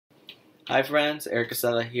Hi friends,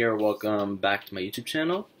 Quezada here. Welcome back to my YouTube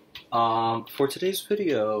channel. For today's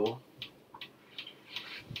video,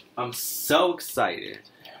 I'm so excited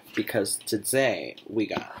because today we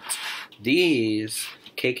got these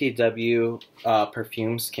KKW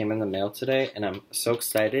perfumes came in the mail today, and I'm so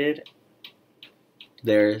excited.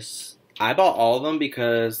 I bought all of them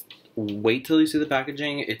because wait till you see the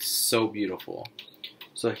packaging. It's so beautiful.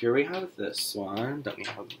 So here we have this one, then we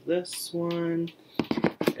have this one,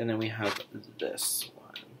 and then we have this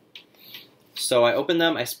one. So I opened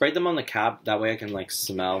them, I sprayed them on the cap, that way I can like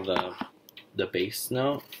smell the base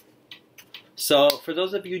note. So for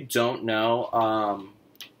those of you who don't know,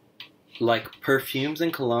 like perfumes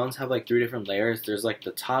and colognes have like 3 different layers. There's like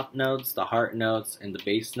the top notes, the heart notes, and the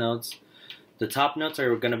base notes. The top notes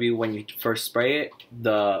are going to be when you first spray it.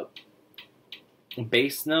 The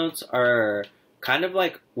base notes are kind of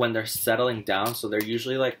like when they're settling down, so they're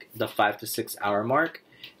usually like the 5 to 6 hour mark.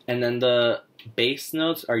 And then the base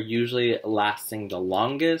notes are usually lasting the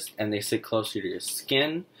longest, and they sit closer to your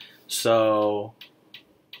skin. So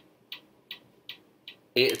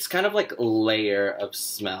it's kind of like a layer of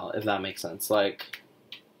smell, if that makes sense. Like,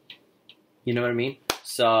 you know what I mean?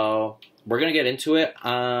 So we're gonna get into it.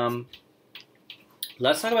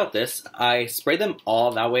 Let's talk about this. I sprayed them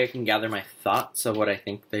all, that way I can gather my thoughts of what I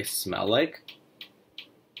think they smell like.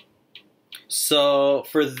 So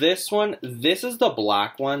for this one, this is the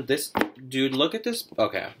black one. This, dude, look at this.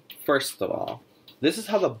 Okay, first of all, this is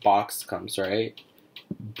how the box comes, right?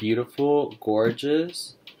 Beautiful,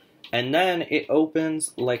 gorgeous. And then it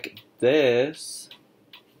opens like this.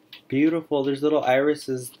 Beautiful. There's little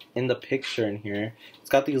irises in the picture in here. It's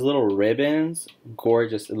got these little ribbons.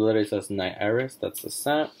 Gorgeous. It literally says Night Iris. That's the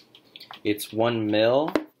scent. It's 1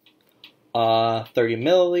 ml. 30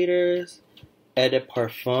 milliliters. Eau de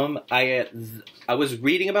parfum. I was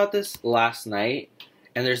reading about this last night,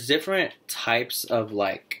 and there's different types of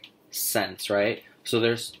like scents, right? So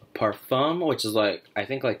there's parfum, which is like, I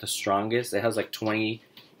think like the strongest. It has like 20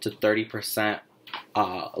 to 30%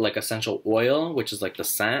 like essential oil, which is like the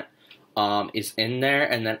scent is in there.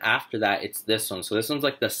 And then after that, it's this one. So this one's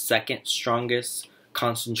like the second strongest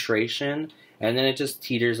concentration, and then it just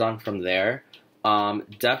teeters on from there.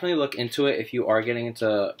 Definitely look into it if you are getting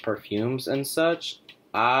into perfumes and such.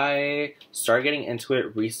 I started getting into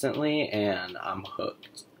it recently, and I'm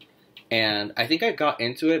hooked. And I think I got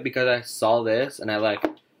into it because I saw this, and I like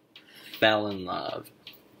fell in love.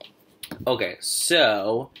 Okay,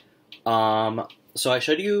 so I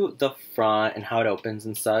showed you the front and how it opens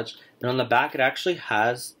and such, and on the back it actually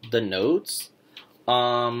has the notes.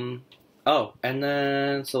 Oh, and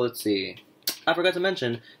then, so let's see. I forgot to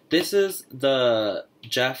mention, this is the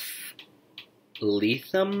Jeff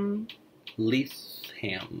Leatham.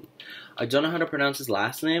 I don't know how to pronounce his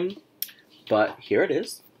last name, but here it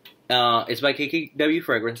is. It's by KKW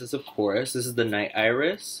Fragrances, of course. This is the Night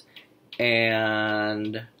Iris,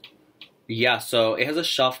 and yeah, so it has a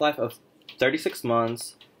shelf life of 36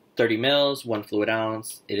 months, 30 mils, 1 fluid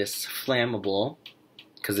ounce. It is flammable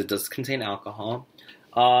because it does contain alcohol.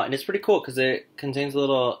 And it's pretty cool because it contains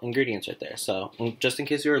little ingredients right there. So just in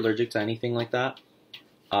case you're allergic to anything like that,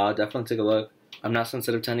 definitely take a look. I'm not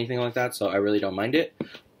sensitive to anything like that, so I really don't mind it.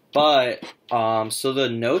 But, so the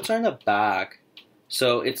notes are in the back.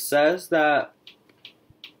 So it says that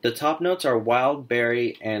the top notes are wild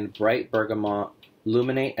berry and bright bergamot,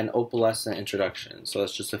 luminate, and opalescent introduction. So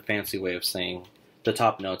that's just a fancy way of saying the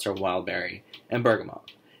top notes are wild berry and bergamot.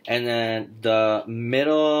 And then the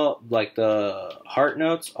middle, like the heart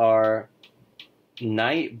notes, are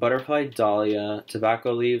night, butterfly, dahlia,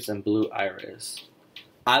 tobacco leaves, and blue iris.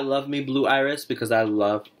 I love me blue iris because I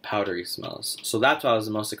love powdery smells. So that's why I was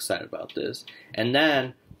the most excited about this. And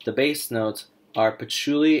then the base notes are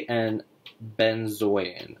patchouli and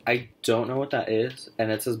benzoin. I don't know what that is.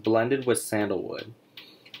 And it says blended with sandalwood.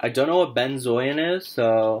 I don't know what benzoin is,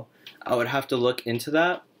 so I would have to look into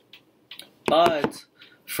that. But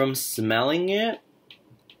from smelling it,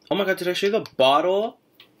 oh my god, did I show you the bottle?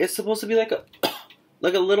 It's supposed to be like a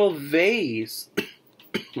like a little vase.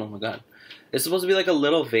 Oh my god. It's supposed to be like a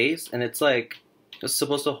little vase, and it's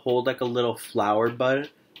supposed to hold like a little flower bud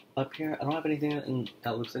up here. I don't have anything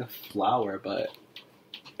that looks like a flower, but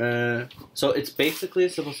so it's basically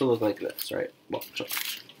supposed to look like this, right? Well,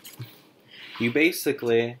 you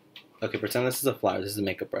basically, okay, pretend this is a flower, this is a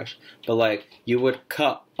makeup brush, but like you would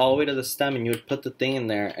cut all the way to the stem, and you would put the thing in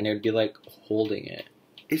there, and it would be like holding it.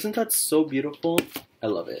 Isn't that so beautiful? I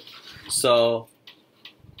love it. So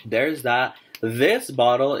there's that. This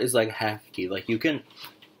bottle is like hefty. Like you can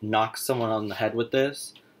knock someone on the head with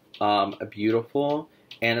this. Beautiful.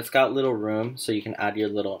 And it's got little room, so you can add your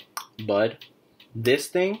little bud. This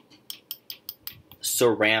thing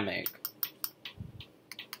ceramic.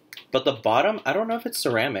 But the bottom, I don't know if it's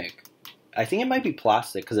ceramic. I think it might be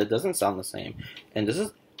plastic because it doesn't sound the same. And this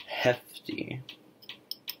is hefty.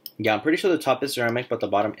 Yeah, I'm pretty sure the top is ceramic, but the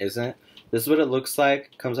bottom isn't. This is what it looks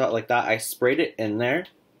like. Comes out like that. I sprayed it in there.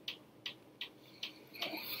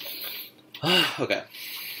 Okay.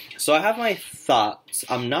 So I have my thoughts.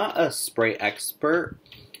 I'm not a spray expert,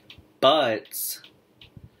 but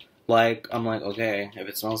like, I'm like, okay, if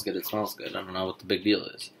it smells good, it smells good. I don't know what the big deal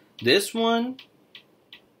is. This one,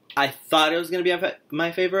 I thought it was going to be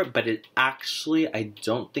my favorite, but it actually, I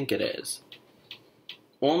don't think it is.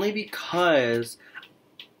 Only because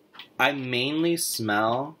I mainly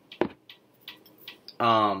smell,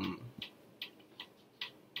 I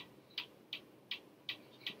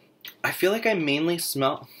feel like I mainly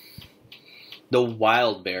smell the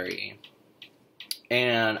wild berry.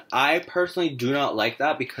 And I personally do not like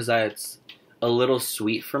that because it's a little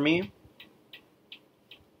sweet for me.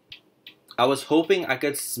 I was hoping I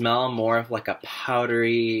could smell more of like a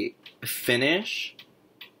powdery finish.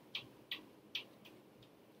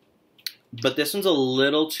 But this one's a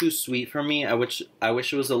little too sweet for me. I wish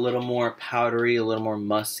it was a little more powdery, a little more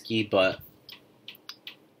musky, but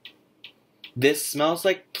this smells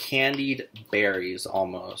like candied berries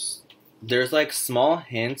almost. There's like small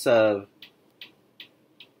hints of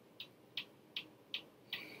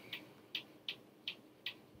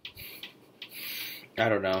I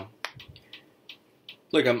don't know.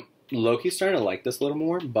 Look, I'm low-key starting to like this a little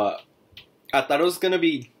more, but I thought it was gonna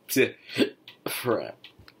be different.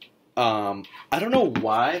 I don't know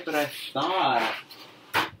why, but I thought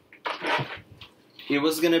it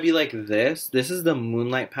was gonna be like this. This is the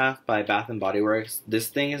Moonlight Path by Bath and Body Works. This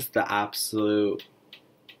thing is the absolute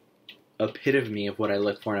epitome of what I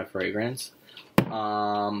look for in a fragrance.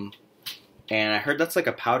 And I heard that's like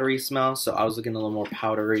a powdery smell, so I was looking a little more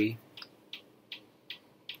powdery.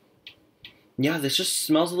 Yeah, this just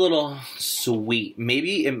smells a little sweet.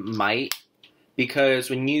 Maybe it might, because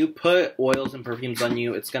when you put oils and perfumes on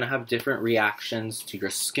you, it's going to have different reactions to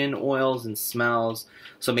your skin oils and smells.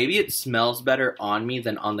 So maybe it smells better on me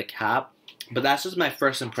than on the cap. But that's just my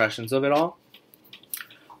first impressions of it all.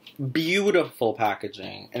 Beautiful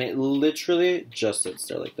packaging. And it literally just sits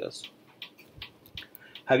there like this.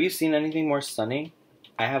 Have you seen anything more stunning?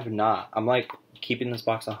 I have not. I'm like keeping this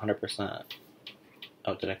box 100%.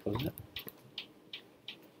 Oh, did I close it?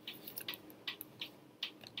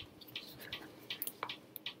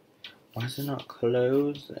 Why is it not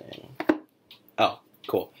closing? Oh,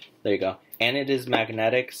 cool. There you go. And it is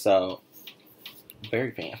magnetic, so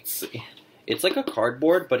very fancy. It's like a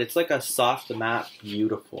cardboard, but it's like a soft matte,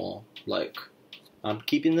 beautiful. Like, I'm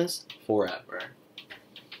keeping this forever.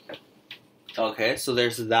 Okay, so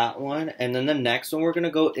there's that one. And then the next one we're going to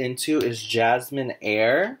go into is Jasmine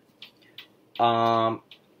Air.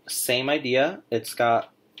 Same idea. It's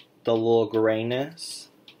got the little grayness.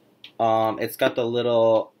 It's got the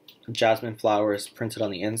little jasmine flowers printed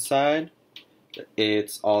on the inside.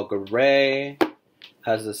 It's all gray.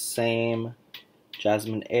 Has the same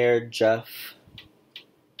Jasmine Air Jeff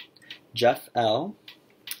L.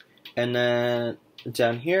 And then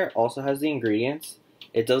down here also has the ingredients.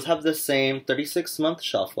 It does have the same 36-month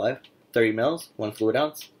shelf life. 30 mils, 1 fluid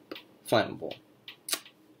ounce, flammable.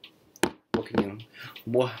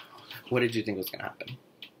 What did you think was gonna happen?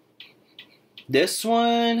 This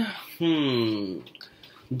one,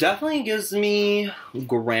 definitely gives me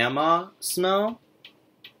grandma smell.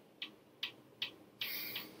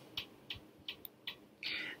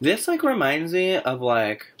 This like reminds me of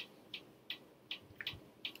like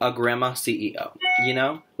a grandma CEO, you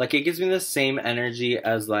know? Like it gives me the same energy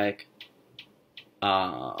as like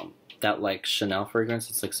that like Chanel fragrance.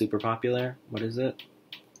 It's like super popular. What is it?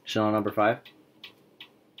 Chanel No. 5.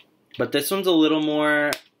 But this one's a little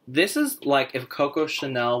more. This is like if Coco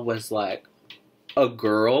Chanel was like a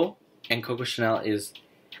girl and Coco Chanel is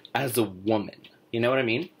as a woman. You know what I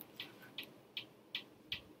mean?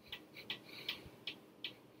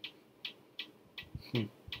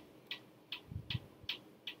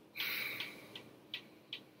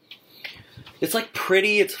 It's like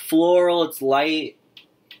pretty, it's floral, it's light.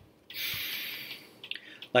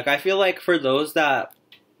 Like I feel like for those that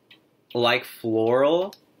like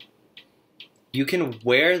floral, you can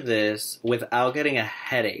wear this without getting a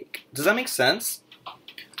headache. Does that make sense?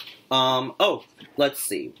 Oh, let's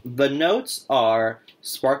see. The notes are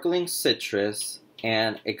sparkling citrus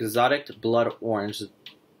and exotic blood orange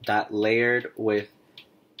that layered with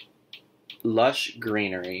lush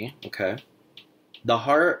greenery. Okay. The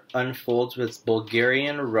heart unfolds with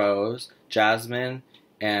Bulgarian rose, jasmine,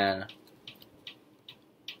 and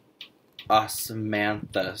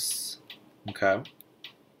osmanthus. Okay.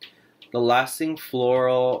 The lasting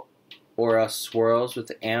floral aura swirls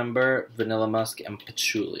with amber, vanilla musk, and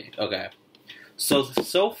patchouli. Okay.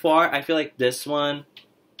 So far, I feel like this one,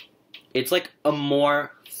 it's like a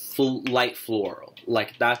more light floral.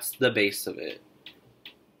 Like, that's the base of it.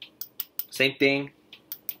 Same thing.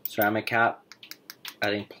 Ceramic cap.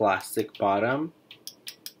 Adding plastic bottom.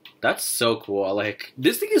 That's so cool. Like,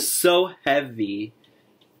 this thing is so heavy.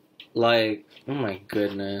 Like, oh my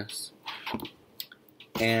goodness.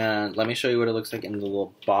 And let me show you what it looks like in the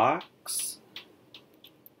little box.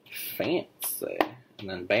 Fancy. And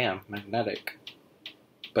then bam, magnetic.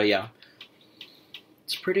 But yeah.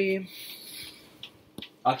 It's pretty.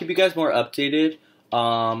 I'll keep you guys more updated.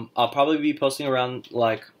 I'll probably be posting around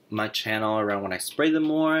like my channel around when I spray them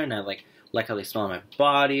more and I like how they smell on my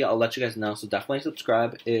body. I'll let you guys know, so definitely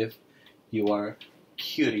subscribe if you are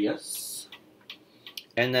curious.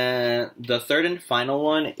 And then the third and final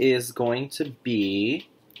one is going to be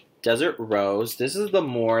Desert Rose. This is the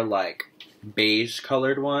more like beige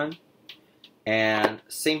colored one. And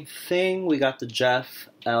same thing, we got the Jeff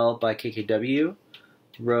L by KKW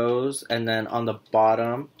Rose, and then on the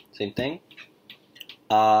bottom, same thing.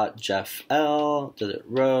 Jeff L, Desert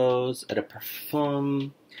Rose, et a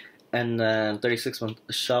parfum, and then 36-month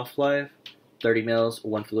shelf life, 30 mils,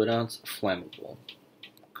 1 fluid ounce, flammable.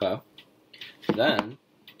 Okay. Then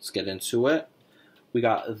let's get into it. We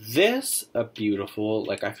got this, a beautiful.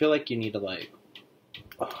 Like, I feel like you need to like,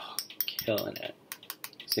 oh, killing it.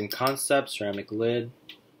 Same concept, ceramic lid.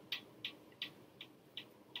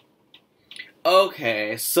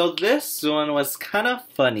 Okay, so this one was kind of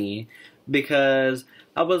funny because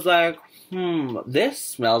I was like, this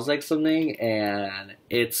smells like something and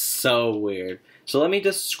it's so weird. So let me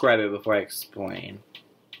describe it before I explain.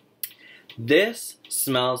 This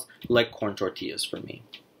smells like corn tortillas for me.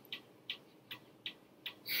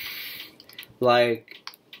 Like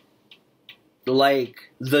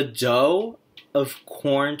the dough of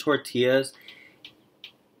corn tortillas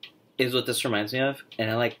is what this reminds me of, and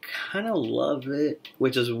I like kind of love it,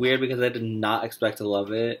 which is weird because I did not expect to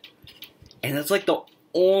love it, and that's like the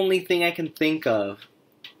only thing I can think of.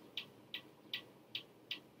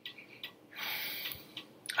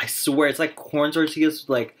 I swear it's like corn tortillas with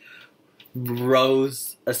like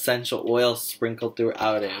rose essential oil sprinkled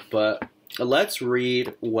throughout it. But let's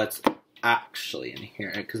read what's actually in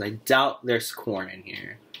here, because I doubt there's corn in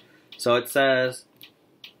here. So it says,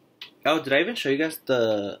 oh, did I even show you guys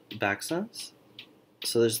the back scents?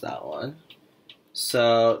 So there's that one.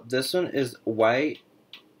 So this one is white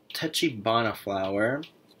Techibana flower,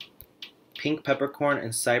 pink peppercorn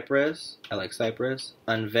and cypress. I like cypress.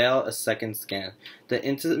 Unveil a second skin. The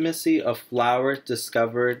intimacy of flowers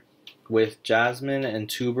discovered with jasmine and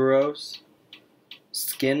tuberose.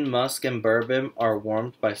 Skin, musk, and bourbon are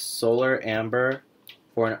warmed by solar amber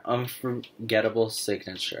for an unforgettable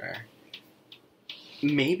signature.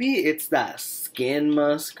 Maybe it's that skin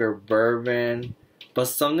musk or bourbon, but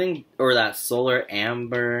something, or that solar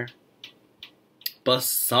amber, but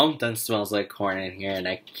something smells like corn in here, and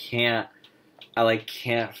I can't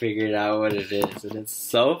figure it out what it is, and it's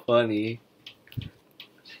so funny.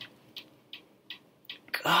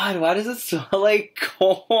 God, why does it smell like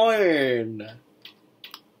corn?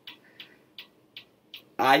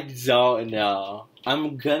 I don't know.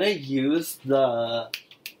 I'm gonna use the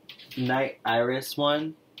Night Iris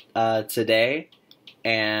one today,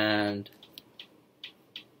 and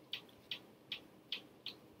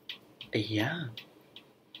yeah,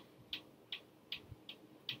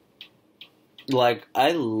 like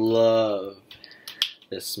I love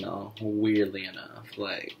this smell, weirdly enough.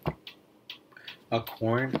 Like a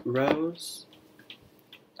corn rose,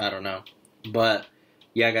 I don't know, but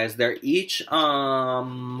yeah, guys, they're each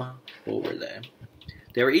what were they?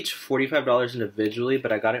 They were each $45 individually,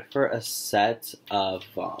 but I got it for a set of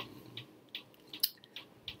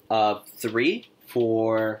 3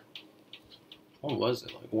 for, what was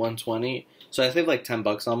it, like $120? So I saved like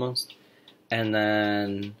 $10 almost, and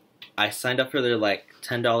then I signed up for their like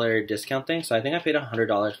 $10 discount thing. So I think I paid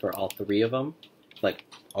 $100 for all 3 of them, like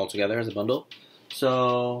all together as a bundle.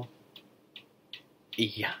 So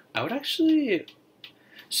yeah, I would actually.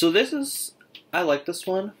 So this is, I like this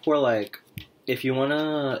one for like, if you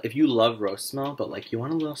love rose smell, but like you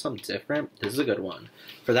want a little something different, this is a good one.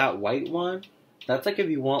 For that white one, that's like if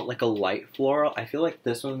you want like a light floral. I feel like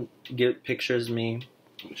this one pictures me.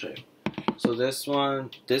 Let me show you. So this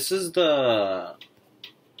one, this is the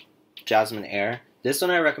Jasmine Air. This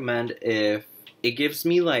one I recommend if it gives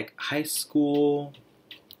me like high school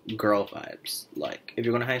girl vibes. Like if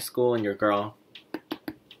you're going to high school and you're a girl,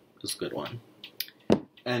 this is a good one.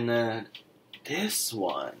 And then This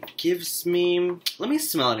one gives me... Let me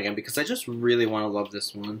smell it again because I just really want to love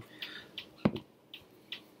this one.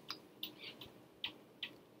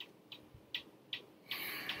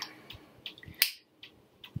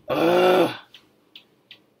 Ugh.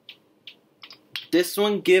 This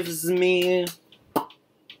one gives me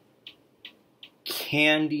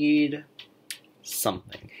candied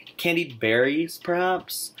something. Candied berries,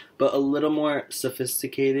 perhaps, but a little more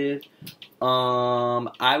sophisticated.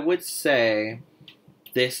 I would say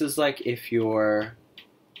this is like if you're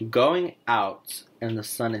going out and the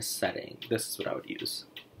sun is setting. This is what I would use.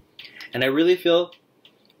 And I really feel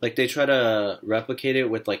like they try to replicate it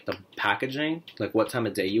with like the packaging, like what time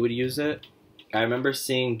of day you would use it. I remember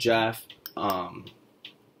seeing Jeff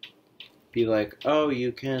be like, oh,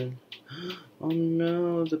 you can, oh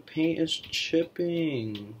no, the paint is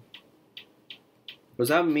chipping. Was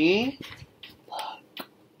that me? Look.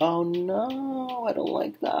 Oh no, I don't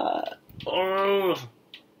like that. Oh,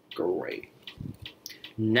 great.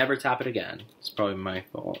 Never tap it again. It's probably my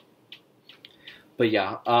fault. But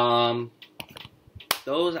yeah,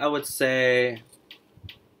 those I would say,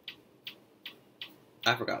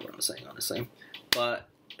 I forgot what I was saying, honestly. But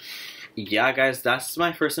yeah, guys, that's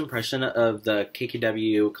my first impression of the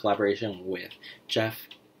KKW collaboration with Jeff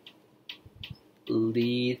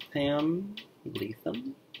Leatham.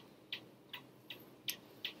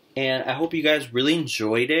 And I hope you guys really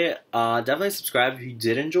enjoyed it. Definitely subscribe if you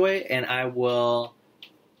did enjoy it, and I will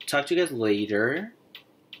talk to you guys later.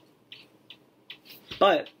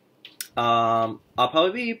 But I'll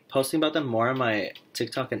probably be posting about them more on my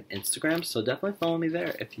TikTok and Instagram, so definitely follow me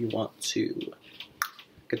there if you want to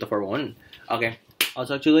get the 411. Okay, I'll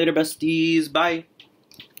talk to you later, besties. Bye.